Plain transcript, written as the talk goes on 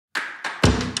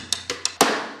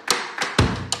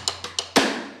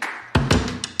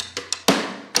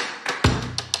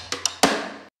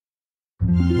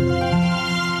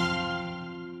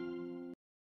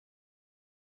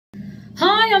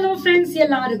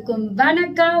எல்லாருக்கும்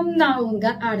வணக்கம். நான் உங்க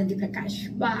Anandhi Prakash.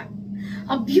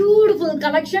 A beautiful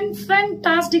collection,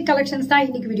 fantastic collections தான்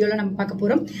இன்னைக்கு வீடியோல நம்ம பார்க்க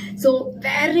போறோம். So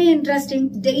very interesting,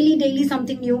 daily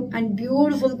something new and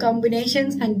beautiful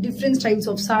combinations and different styles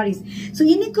of sarees. So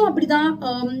இன்னைக்கு அப்படிதான்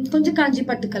கொஞ்சம் காஞ்சி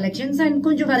பட்டு collections and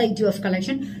கொஞ்சம் variety of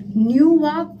collection,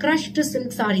 நியூவா crushed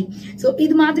silk saree. So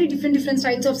இது மாதிரி different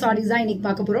styles of sarees தான் இன்னைக்கு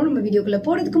பார்க்க போறோம். நம்ம வீடியோக்குள்ள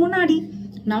போறதுக்கு முன்னாடி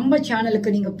நம்ம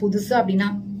சேனலுக்கு நீங்க புதுசு அப்படின்னா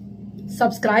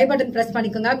subscribe button press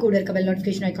பண்ணிக்கோங்க, கூட இருக்க bell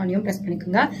notification icon-ஐயும் press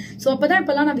பண்ணிக்கோங்க. சோ அப்பதான்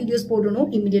இப்பலாம் நான் வீடியோஸ் போடணும்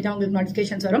இமிடியேட்டா உங்களுக்கு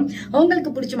notifications வரும்.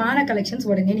 உங்களுக்கு பிடிச்சமான collections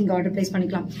உடனே நீங்க ஆர்டர் பிளேஸ்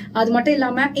பண்ணிக்கலாம். அது மட்டும்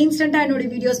இல்லாம இன்ஸ்டன்ட்டா என்னோட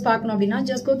வீடியோஸ் பார்க்கணும் அப்படின்னா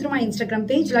just go through my Instagram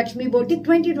page Lakshmi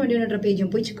 2021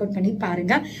 பேஜும் போய் செக் அவுட் பண்ணி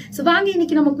பாருங்க. சோ வாங்க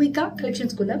இன்னைக்கு நம்ம குயிக்கா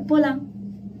collections குள்ள போலாம்.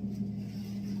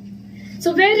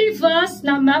 So very first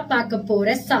நம்ம பார்க்க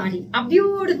போற saree, a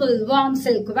beautiful warm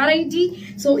silk variety.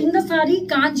 So இந்த saree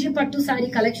காஞ்சி பட்டு saree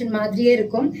collection மாதிரியே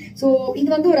இருக்கும். So இது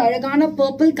வந்து ஒரு அழகான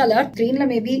purple color. Greenல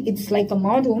maybe it's like a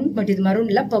maroon, but இது maroon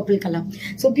இல்ல, purple color.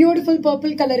 So beautiful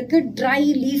purple colorக்கு dry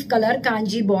leaf color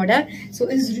Kanchi border. So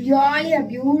it's really a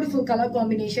beautiful color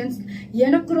combinations.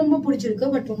 எனக்கு ரொம்ப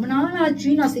பிடிச்சிருக்கு. பட் ரொம்ப நாள்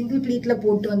ஆச்சு நான் சிங்கிள் ப்ளீட்ல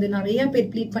போட்டு வந்து நிறைய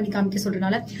பேர் ப்ளீட் பண்ணி காமிக்க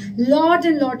சொல்றதுனால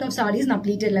lot of sarees நான்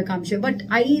ப்ளீட்டட்ல காமிச்சேன். But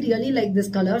I really like this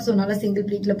color, so நல்ல single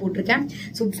pleatல போட்டிருக்கேன்.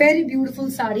 So very beautiful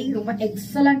saree, ரொம்ப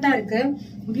எக்ஸலண்டா இருக்கு.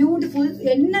 பியூட்டிஃபுல்.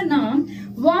 என்னன்னா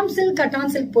warm silk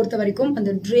கட்டான் silk பொறுத்த வரைக்கும்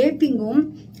அந்த drapingum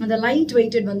அந்த லைட்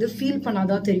வெயிட்டட் வந்து ஃபீல்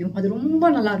பண்ணாதான் தெரியும், அது ரொம்ப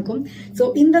நல்லா இருக்கும்.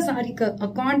 So இந்த சாரிக்கு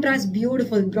a contrast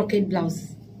beautiful brocade blouse.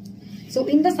 So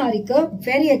இந்த சாரிக்கு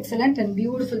very excellent and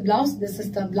beautiful blouse. This is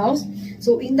the blouse.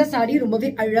 So இந்த சாரி ரொம்பவே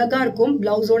அழகா இருக்கும்.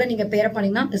 பிளவுஸோட நீங்க பேர்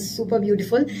பண்ணீங்கன்னா is super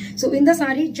beautiful. So இந்த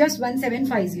சாரி just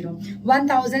 1750,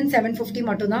 1750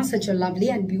 மட்டும் தான். Such a lovely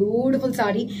and beautiful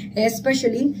saree,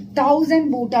 especially 1000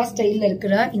 butta ஸ்டைல்ல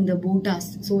இருக்கிற இந்த buttas.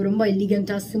 So ரொம்ப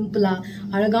எலிகண்டா சிம்பிளா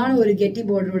அழகான ஒரு கெட்டி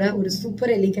பார்டரோட ஒரு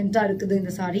சூப்பர் எலிகண்டா இருக்குது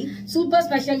இந்த சாரி. சூப்பர்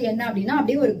ஸ்பெஷல் என்ன அப்படின்னா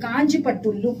அப்படியே ஒரு காஞ்சி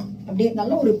பட்டு லுக், அப்படியே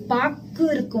நல்ல ஒரு பாக்கு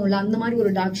இருக்கும்ல அந்த மாதிரி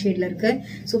ஒரு டார்க் ஷேட்ல இருக்கு.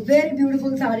 So very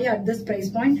beautiful saree at this price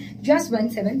point, just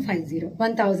 1750,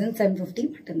 1750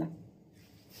 மட்டும்தான்.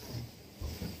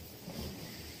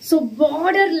 So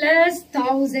borderless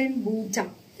 1000 butta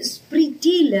is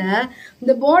pretty la.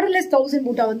 இந்த borderless 1000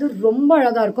 butta வந்து ரொம்ப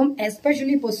அழகா இருக்கும்.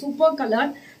 Especially இப்போ சூப்பர்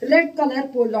கலர் ரெட்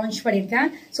கலர் போ லான்ச்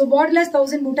பண்ணிருக்கேன். So borderless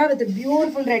 1000 butta with a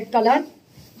beautiful red color.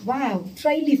 Wow,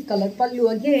 tri leaf color pallu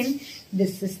again.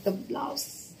 This is the blouse.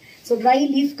 So dry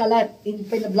leaf color.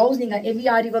 இப்போ இந்த blouse நீங்க heavy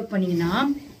ஆரி ஒர்க் பண்ணீங்கன்னா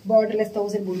borderless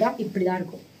 1000 butta இப்படிதான்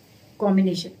இருக்கும்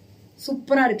combination.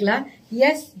 சூப்பரா இருக்குல்ல?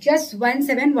 Yes, just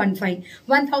 1715,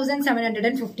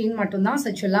 1715 மட்டும்தான்.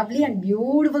 Such a lovely and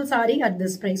beautiful saree at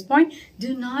this price point.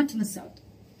 Do not miss out.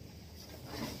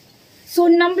 So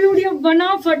நம்மளுடைய one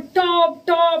of a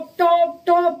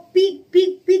top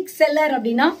peak seller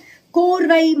அப்படின்னா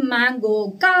Korvai mango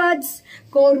cards,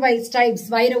 Korvai stripes,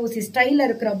 Vairavasi style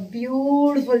இருக்கிற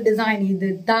beautiful design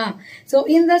இதுதான். So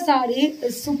இந்த saree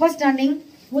is super stunning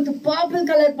with purple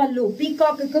color pallu,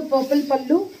 peacock க்கு purple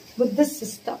pallu with this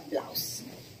sister blouse.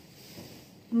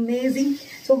 Amazing.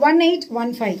 So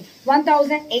 1815,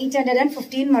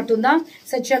 1815 மட்டும்தான்.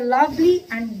 Such a lovely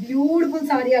and beautiful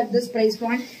saree at this price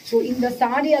point. So இந்த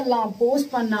saree எல்லாம் post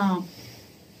பண்ணா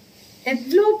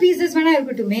எவ்வளோ pieces வேணா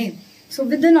இருக்கட்டுமே. So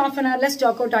within half an hour let's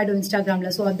talk out I do Instagram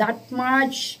la. So that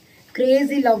much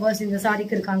crazy lovers in the saree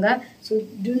irukanga. So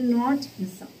do not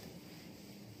miss out.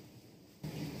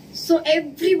 So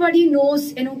everybody knows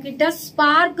enokita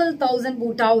sparkle 1000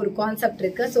 butta or concept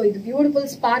irukku. So இது beautiful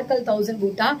sparkle 1000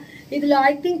 butta. இதுல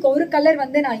I think ஒரு colour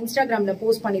வந்து நான் இன்ஸ்டாகிராம்ல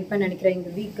post பண்ணிருப்பேன் நினைக்கிறேன்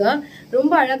இந்த week.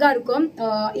 ரொம்ப அழகா இருக்கும்.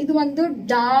 இது வந்து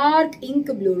dark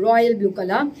ink blue, Royal blue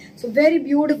colour. So very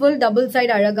beautiful double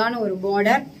side அழகான ஒரு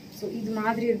border. So இது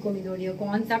மாதிரி இருக்கும் இதோட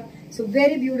concept. So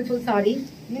very beautiful saree.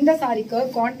 இந்த சாரிக்கு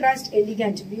contrast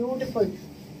elegant beautiful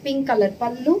pink color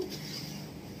pallu.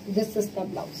 This is the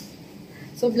blouse.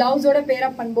 So blouse ஓட pair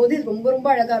up பண்ணும்போது ரொம்ப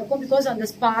அழகா இருக்கும் because on the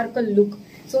sparkle look.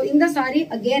 So இந்த saree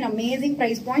again amazing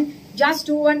price point, just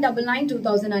 2199,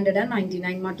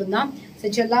 2199 மட்டும்தான்.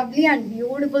 Such a lovely and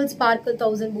beautiful sparkle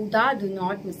 1000 butta. Do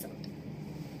not miss out.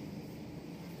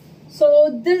 So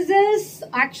this is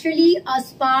actually a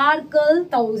sparkle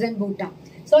 1000 butta.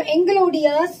 So எங்களுடைய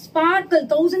sparkle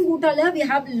 1000 butta we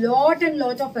have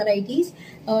lot of varieties.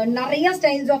 நிறைய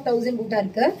styles of 1000 butta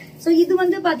இருக்கு. So இது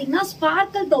வந்து பாத்தீங்கன்னா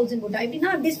sparkle 1000 butta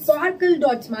எப்படின்னா அப்படியே sparkle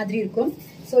dots மாதிரி இருக்கும்.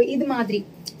 So இது மாதிரி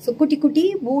so குட்டி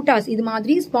buttas இது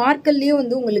மாதிரி sparkleலயே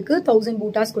வந்து உங்களுக்கு 1000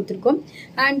 buttas கொடுத்திருக்கும்.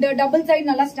 And double side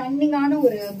நல்லா ஸ்டன்னிங்கான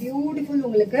ஒரு beautiful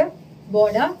உங்களுக்கு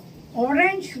border.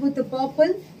 orange with the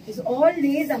purple is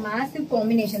always a massive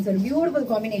combination. So beautiful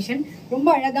combination. ரொம்ப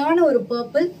அழகான ஒரு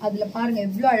purple. அதுல பாருங்க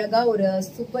எவ்வளவு அழகா ஒரு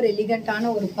super elegant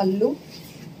ஆன ஒரு பல்லு.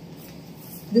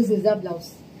 This is the blouse.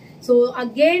 So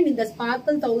again in the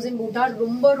sparkle 1000 boota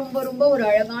ரொம்ப ஒரு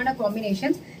அழகான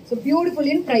combinations. So beautiful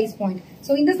in price point.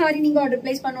 So இந்த saree நீங்க order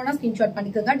place பண்ணனும்னா screenshot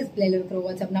பண்ணிக்கங்க. டிஸ்ப்ளேல இருக்கிற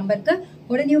WhatsApp நம்பருக்கு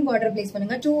உடனே உங்க order place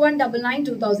பண்ணுங்க. 2199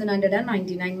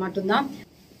 2199 மட்டும்தான்.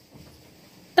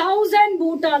 1000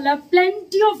 bootala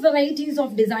plenty of varieties of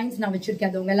designs na vechirken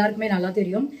adu unga ellarkume nalla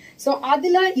theriyum. So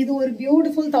adula idu or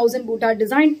beautiful 1000 boota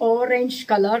design, orange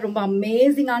color, romba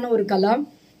amazing ana or color,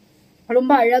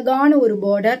 romba alagana or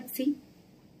border, see,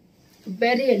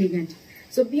 very elegant.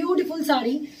 So beautiful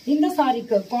saree. In the saree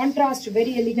contrast,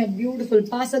 very elegant, beautiful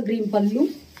pasa green pallu.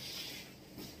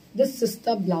 This is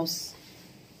the blouse.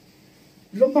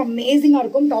 ரொம்ப அமேசிங்கா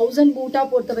இருக்கும். 1000 boota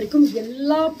பொறுத்த வரைக்கும்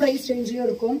எல்லா price ரேஞ்சிலயும்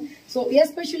இருக்கும். So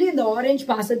especially இந்த orange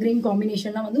pasa green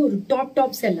combination வந்து ஒரு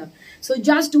top seller. So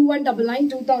just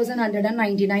 2199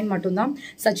 2199 மட்டும்தான்.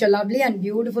 Such a lovely and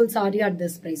beautiful saree at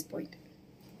this price point.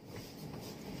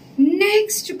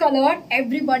 Next color,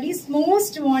 everybody's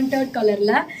most wanted color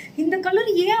la. இந்த color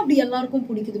ஏன் அப்படி எல்லாருக்கும்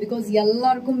பிடிக்குது? Because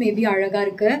எல்லாருக்கும் maybe அழகா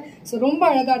இருக்கு. So ரொம்ப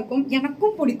அழகா இருக்கும்.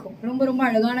 எனக்கும் பிடிக்கும். ரொம்ப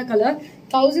அழகான color.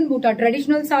 1000 boota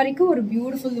traditional saree க்கு ஒரு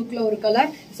beautiful look ல ஒரு color.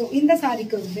 So இந்த saree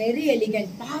க்கு very elegant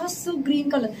passive green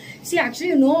color. See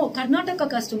actually you know Karnataka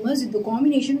customers இந்த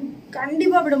combination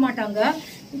கண்டிப்பா விட மாட்டாங்க.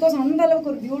 Because அந்த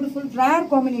அளவுக்கு ஒரு beautiful rare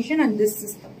combination and this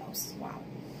is the blouse. Wow.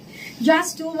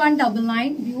 Just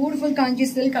 2199 beautiful kanji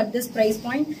silk at this price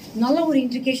point. நல்ல ஒரு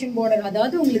intrication border.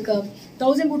 அதாவது உங்களுக்கு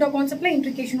 1000 boota concept ல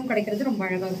intricationum கிடைக்கிறது ரொம்ப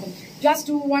அழகா இருக்கும். Just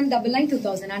 2199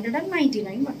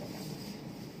 2199 மட்டும்.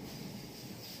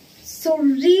 So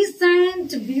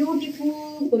recent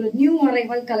beautiful new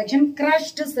arrival collection,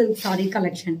 crushed silk saree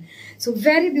collection. So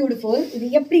very beautiful. இது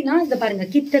எப்படினா இத பாருங்க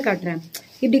கிட்ட காட்றேன்.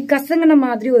 இப்படி கசங்கன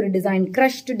மாதிரி ஒரு design,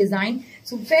 crushed design.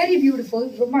 So very beautiful.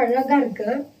 ரொம்ப அழகா இருக்கு.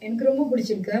 எனக்கு ரொம்ப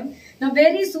பிடிச்சிருக்கு. நான்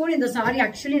very soon இந்த saree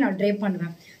actually நான் drape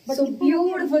பண்ணுவேன். So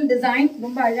beautiful design.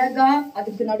 ரொம்ப அழகா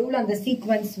அதுக்கு நடுவுல அந்த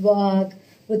sequence work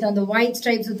with அந்த white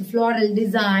stripes with floral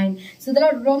design. So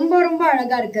இதெல்லாம் ரொம்ப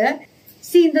அழகா இருக்கு.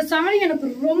 See இந்த saree எனக்கு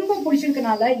ரொம்ப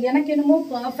பிடிச்சிருக்கனால எனக்கு என்னமோ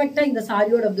பெர்ஃபெக்ட்டா இந்த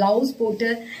சாரியோட பிளவுஸ் போட்டு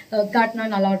காட்னா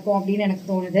நல்லா இருக்கும் அப்படினு எனக்கு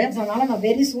தோணுது. சோ அதனால நான்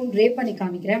very soon drape பண்ணி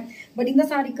காமிக்கிறேன். பட் இந்த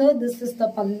சாரிக்கு this is the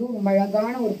pallu, ரொம்ப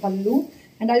அழகான ஒரு pallu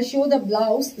and I'll show the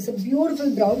blouse. It's a beautiful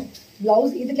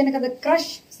blouse. இதுக்கு எனக்கு அந்த crush,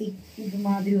 see இது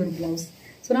மாதிரி ஒரு blouse.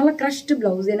 சோ நல்ல crushed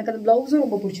blouse. எனக்கு அந்த blouse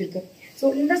ரொம்ப பிடிச்சிருக்கு. So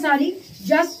இந்த saree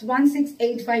just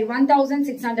 1685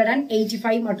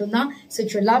 1685 மட்டும்தான்.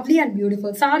 Such a lovely and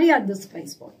beautiful saree at this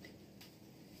price point.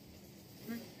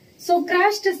 So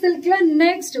crushed silk la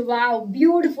next, wow,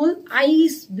 beautiful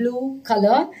ice blue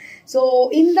color. So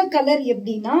in the color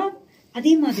எப்படினா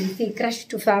அதே மாதிரி see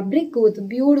crushed fabric with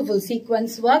beautiful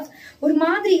sequence work. ஒரு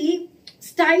மாதிரி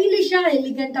ஸ்டைலிஷா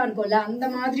எலிகண்டா இருக்கும்ல அந்த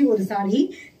மாதிரி ஒரு saree.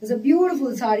 It's a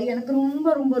beautiful saree. எனக்கு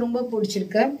ரொம்ப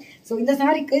பிடிச்சிருக்கு. So இந்த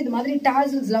சாரிக்கு இது மாதிரி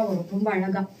tasselsலாம் வரும் ரொம்ப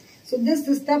அழகா. So this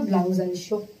is the blouse. I'll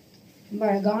show. ரொம்ப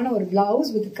அழகான ஒரு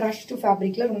blouse with crushed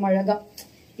fabricல ரொம்ப அழகா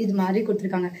இது மாதிரி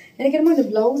கொடுத்திருக்காங்க. எனக்கு என்னமோ இந்த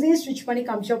பிளவுஸே ஸ்டிட்ச் பண்ணி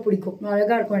காமிச்சா பிடிக்கும்.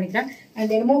 அழகா இருக்கும் நினைக்கிறேன்.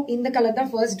 அண்ட் என்னமோ இந்த கலர் தான்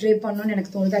ஃபர்ஸ்ட் drape பண்ணனும்னு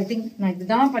எனக்கு தோணுது. ஐ திங்க் நான்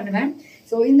இதுதான் பண்ணுவேன்.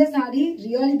 சோ இந்த saree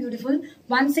really beautiful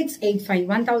 1685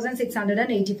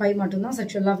 1685 மட்டும்தான்.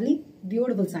 Such a lovely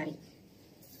beautiful saree.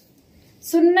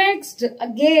 So next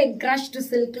again crushed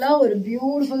silk la ஒரு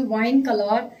beautiful wine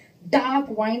color, dark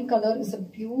wine color. Is a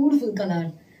beautiful color.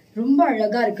 ரொம்ப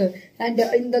அழகா இருக்கு. And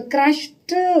இந்த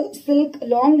crushed silk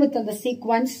along with the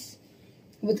sequence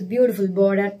with beautiful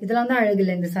border. இதெல்லாம் தான் அழகு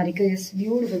இல்ல இந்த சாரிக்கு. Is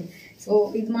beautiful. சோ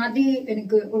இது மாதிரி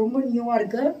எனக்கு ரொம்ப நியூவா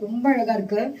இருக்கு. ரொம்ப அழகா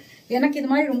இருக்கு. எனக்கு இது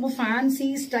மாதிரி ரொம்ப ஃபேன்சி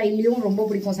ஸ்டைல்லயும் ரொம்ப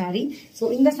பிடிக்கும் சாரி. சோ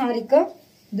இந்த சாரிக்கு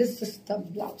this is the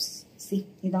blouse. See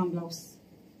இதான் blouse.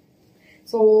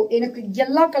 சோ எனக்கு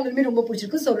எல்லா கலருமே ரொம்ப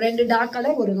பிடிச்சிருக்கு. சோ ரெண்டு டார்க்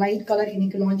கலர் ஒரு லைட் கலர்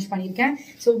இன்னைக்கு லான்ச் பண்ணிருக்கேன்.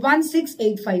 சோ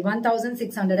 1685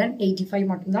 1685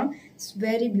 மட்டும்தான். It's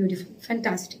very beautiful,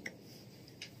 fantastic.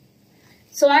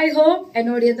 So I hope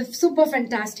என்னோட இந்த super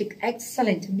fantastic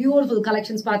excellent beautiful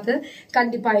collections பார்த்து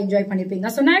கண்டிப்பா என்ஜாய் பண்ணிருப்பீங்க.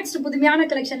 So next புதுமையான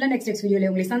collectionல next வீடியோல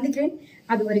உங்களை சந்திக்கிறேன்.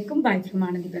 அது வரைக்கும் bye from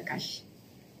ஆனந்தி பிரகாஷ்.